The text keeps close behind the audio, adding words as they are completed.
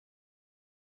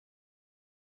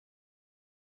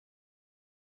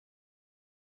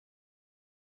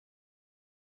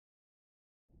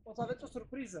O să aveți o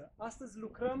surpriză. Astăzi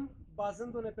lucrăm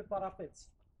bazându-ne pe parapeți.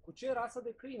 Cu ce rasă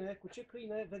de câine, cu ce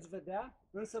câine veți vedea,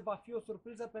 însă va fi o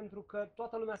surpriză pentru că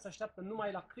toată lumea se așteaptă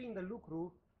numai la câini de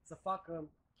lucru să facă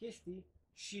chestii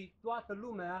și toată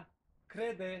lumea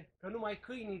crede că numai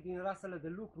câinii din rasele de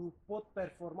lucru pot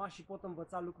performa și pot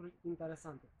învăța lucruri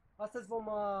interesante. Astăzi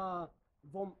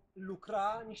vom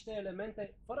lucra niște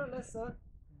elemente fără lesă,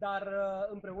 dar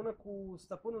împreună cu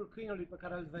stăpânul câinelui pe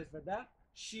care îl veți vedea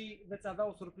și veți avea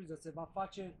o surpriză, se va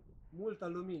face multă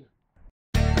lumină.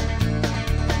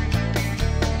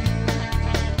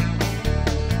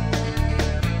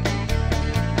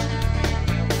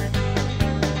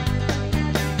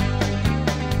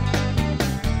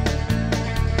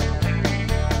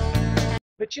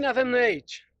 Pe cine avem noi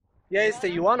aici? Ea este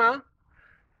Ioana,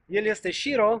 el este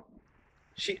Shiro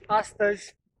și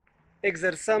astăzi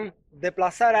exersăm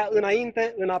deplasarea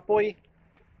înainte, înapoi,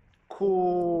 cu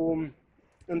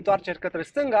întoarceri către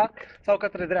stânga sau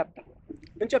către dreapta.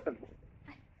 Începem!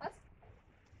 Pas.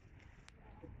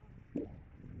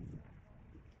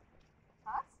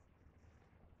 Pas.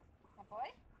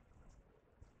 Apoi.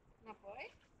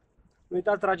 Apoi. Nu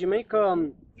uitați, dragii mei, că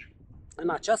în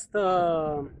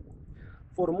această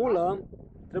formulă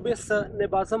trebuie să ne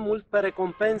bazăm mult pe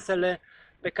recompensele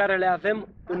pe care le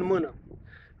avem în mână.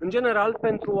 În general,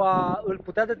 pentru a îl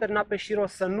putea determina pe Shiro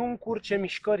să nu încurce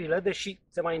mișcările, deși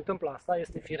se mai întâmplă asta,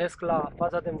 este firesc la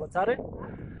faza de învățare,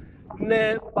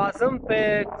 ne bazăm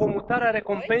pe comutarea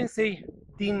recompensei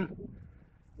din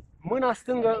mâna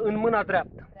stângă în mâna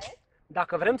dreaptă.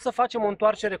 Dacă vrem să facem o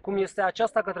întoarcere cum este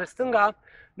aceasta către stânga,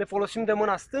 ne folosim de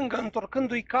mâna stângă,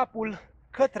 întorcându-i capul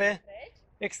către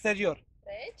exterior.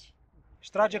 Și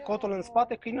trage cotul în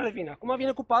spate, câinele vine. Acum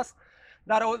vine cu pas,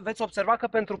 dar veți observa că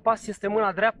pentru pas este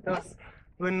mâna dreaptă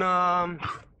în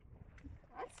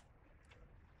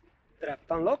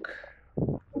dreapta în loc.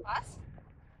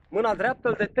 Mâna dreaptă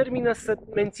îl determină să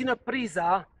mențină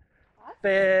priza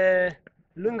pe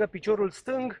lângă piciorul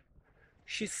stâng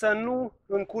și să nu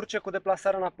încurce cu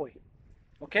deplasarea înapoi.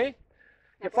 Ok? E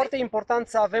foarte important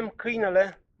să avem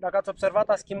câinele. Dacă ați observat,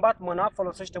 a schimbat mâna,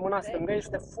 folosește mâna stângă,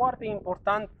 este foarte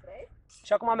important.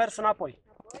 Și acum a mers înapoi.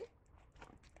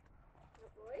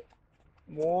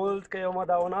 Mult că eu mă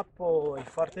dau înapoi,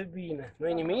 foarte bine, nu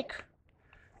e nimic.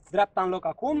 Dreapta în loc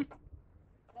acum.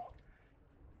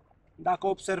 Dacă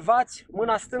observați,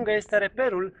 mâna stângă este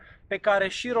reperul pe care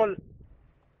Shiro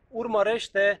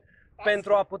urmărește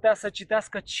pentru a putea să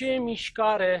citească ce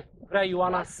mișcare vrea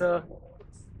Ioana să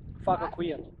facă cu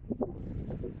el.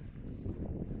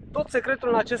 Tot secretul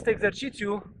în acest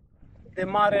exercițiu de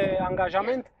mare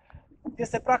angajament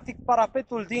este practic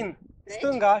parapetul din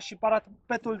stânga și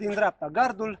parapetul din dreapta,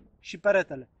 gardul și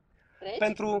peretele.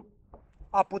 Pentru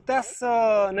a putea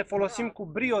să ne folosim cu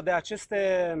brio de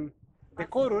aceste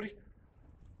decoruri,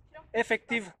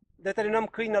 efectiv determinăm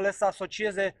câinele să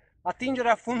asocieze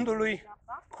atingerea fundului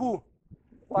cu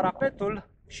parapetul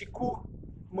și cu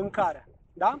mâncarea.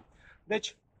 Da?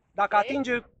 Deci, dacă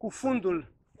atinge cu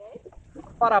fundul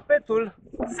parapetul,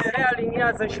 se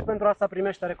realiniază și pentru asta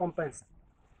primește recompensă.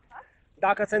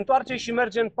 Dacă se întoarce și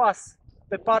merge în pas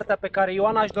pe partea pe care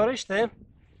Ioana își dorește,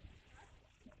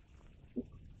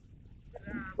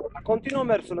 continuă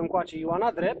mersul încoace,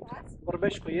 Ioana, drept,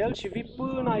 vorbești cu el și vii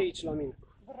până aici la mine.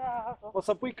 O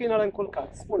să pui câinele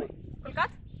înculcat. Spune-i. Culcat?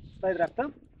 Stai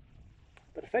dreaptă.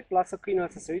 Perfect, lasă câinele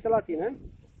să se uite la tine.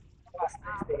 Asta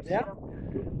este ideea.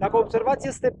 Dacă observați,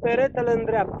 este peretele în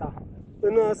dreapta,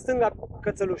 în stânga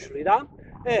cățelușului, da?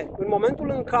 În momentul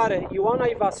în care Ioana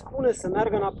îi va spune să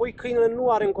meargă înapoi, câinele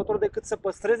nu are încotro decât să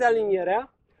păstreze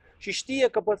alinierea și știe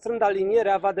că păstrând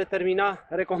alinierea va determina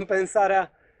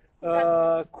recompensarea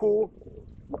cu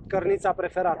cărnița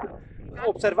preferată.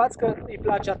 Observați că îi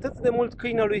place atât de mult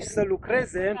câinelui să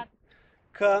lucreze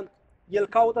că el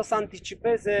caută să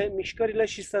anticipeze mișcările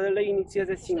și să le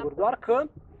inițieze singur. Doar că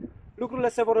lucrurile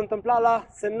se vor întâmpla la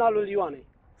semnalul Ioanei.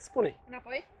 Spune-i.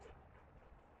 Înapoi.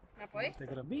 Înapoi. Te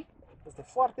grăbi. Este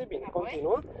foarte bine.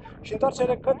 Continuă. Și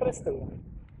întoarcere către stânga.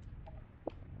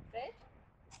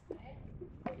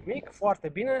 Mic, foarte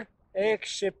bine.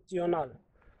 Excepțional.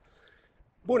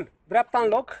 Bun. Dreapta în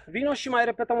loc. Vino și mai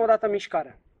repetăm o dată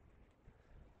mișcarea.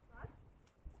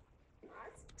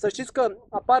 Să știți că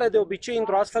apare de obicei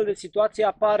într-o astfel de situație,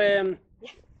 apare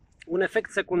un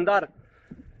efect secundar.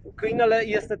 Câinele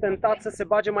este tentat să se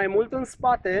bage mai mult în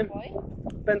spate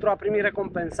pentru a primi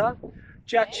recompensa,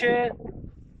 ceea ce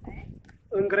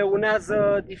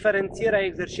îngreunează diferențierea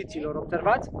exercițiilor,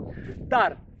 observați?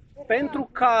 Dar, pentru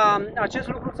ca acest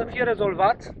lucru să fie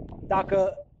rezolvat,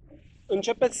 dacă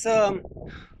începeți să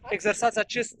exersați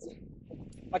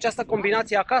această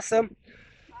combinație acasă,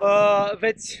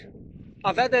 veți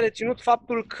avea de reținut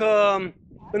faptul că,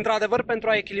 într-adevăr, pentru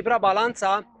a echilibra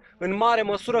balanța, în mare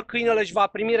măsură câinele își va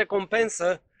primi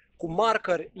recompensă cu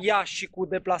marker, ea și cu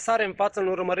deplasare în față în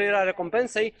urmărirea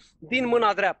recompensei din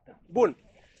mâna dreaptă. Bun.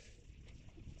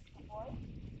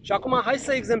 Și acum hai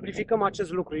să exemplificăm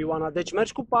acest lucru, Ioana. Deci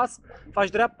mergi cu pas, faci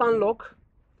dreapta în loc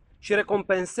și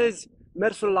recompensezi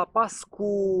mersul la pas cu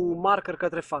marker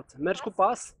către față. Mergi cu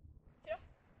pas.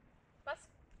 Pas.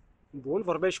 Bun,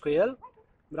 vorbești cu el.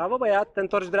 Bravo, băiat, te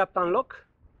întorci dreapta în loc.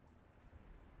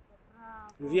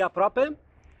 Vii aproape.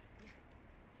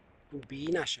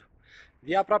 Bine așa.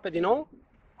 Vii aproape din nou.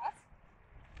 Pas.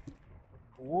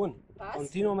 Bun. Pas.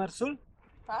 Continuă mersul.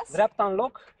 Pas. Dreapta în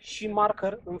loc și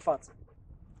marker în față.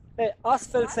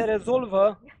 Astfel se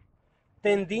rezolvă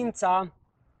tendința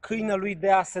câinelui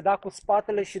de a se da cu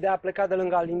spatele și de a pleca de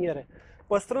lângă aliniere,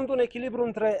 păstrând un echilibru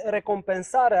între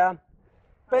recompensarea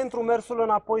pentru mersul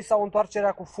înapoi sau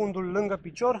întoarcerea cu fundul lângă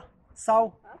picior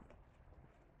sau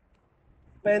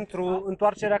pentru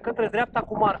întoarcerea către dreapta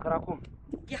cu marker acum.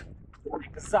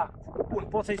 Exact. Bun,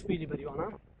 poți să-i spui liber,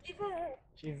 Ioana?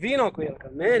 Și vino cu el, că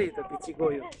merită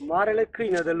pițigoiul. Marele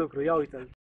câine de lucru, ia uite-l.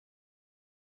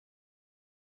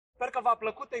 Sper că v-a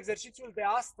plăcut exercițiul de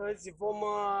astăzi. Vom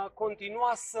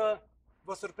continua să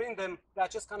vă surprindem pe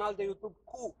acest canal de YouTube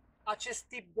cu acest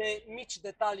tip de mici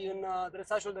detalii în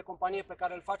dresajul de companie pe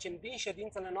care îl facem din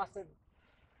ședințele noastre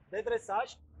de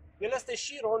dresaj. El este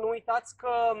Shiro, nu uitați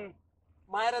că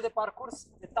mai are de parcurs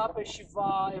etape și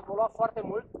va evolua foarte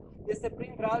mult. Este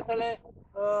printre altele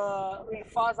în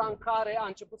faza în care a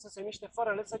început să se miște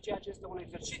fără lesă, ceea ce este un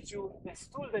exercițiu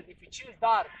destul de dificil,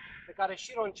 dar pe care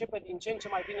Shiro începe din ce în ce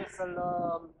mai bine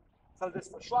să-l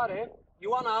desfășoare.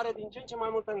 Ioana are din ce în ce mai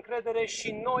multă încredere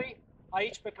și noi,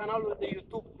 aici pe canalul de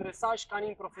YouTube Dresaj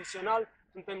Canin Profesional,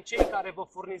 suntem cei care vă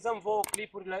furnizăm vouă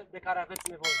clipurile de care aveți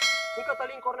nevoie. Sunt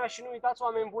Cătălin Cornea și nu uitați,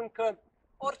 oameni buni, că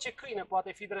orice câine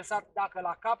poate fi dresat dacă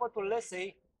la capătul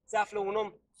lesei se află un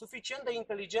om suficient de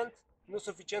inteligent, nu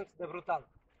suficient de brutal.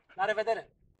 La revedere!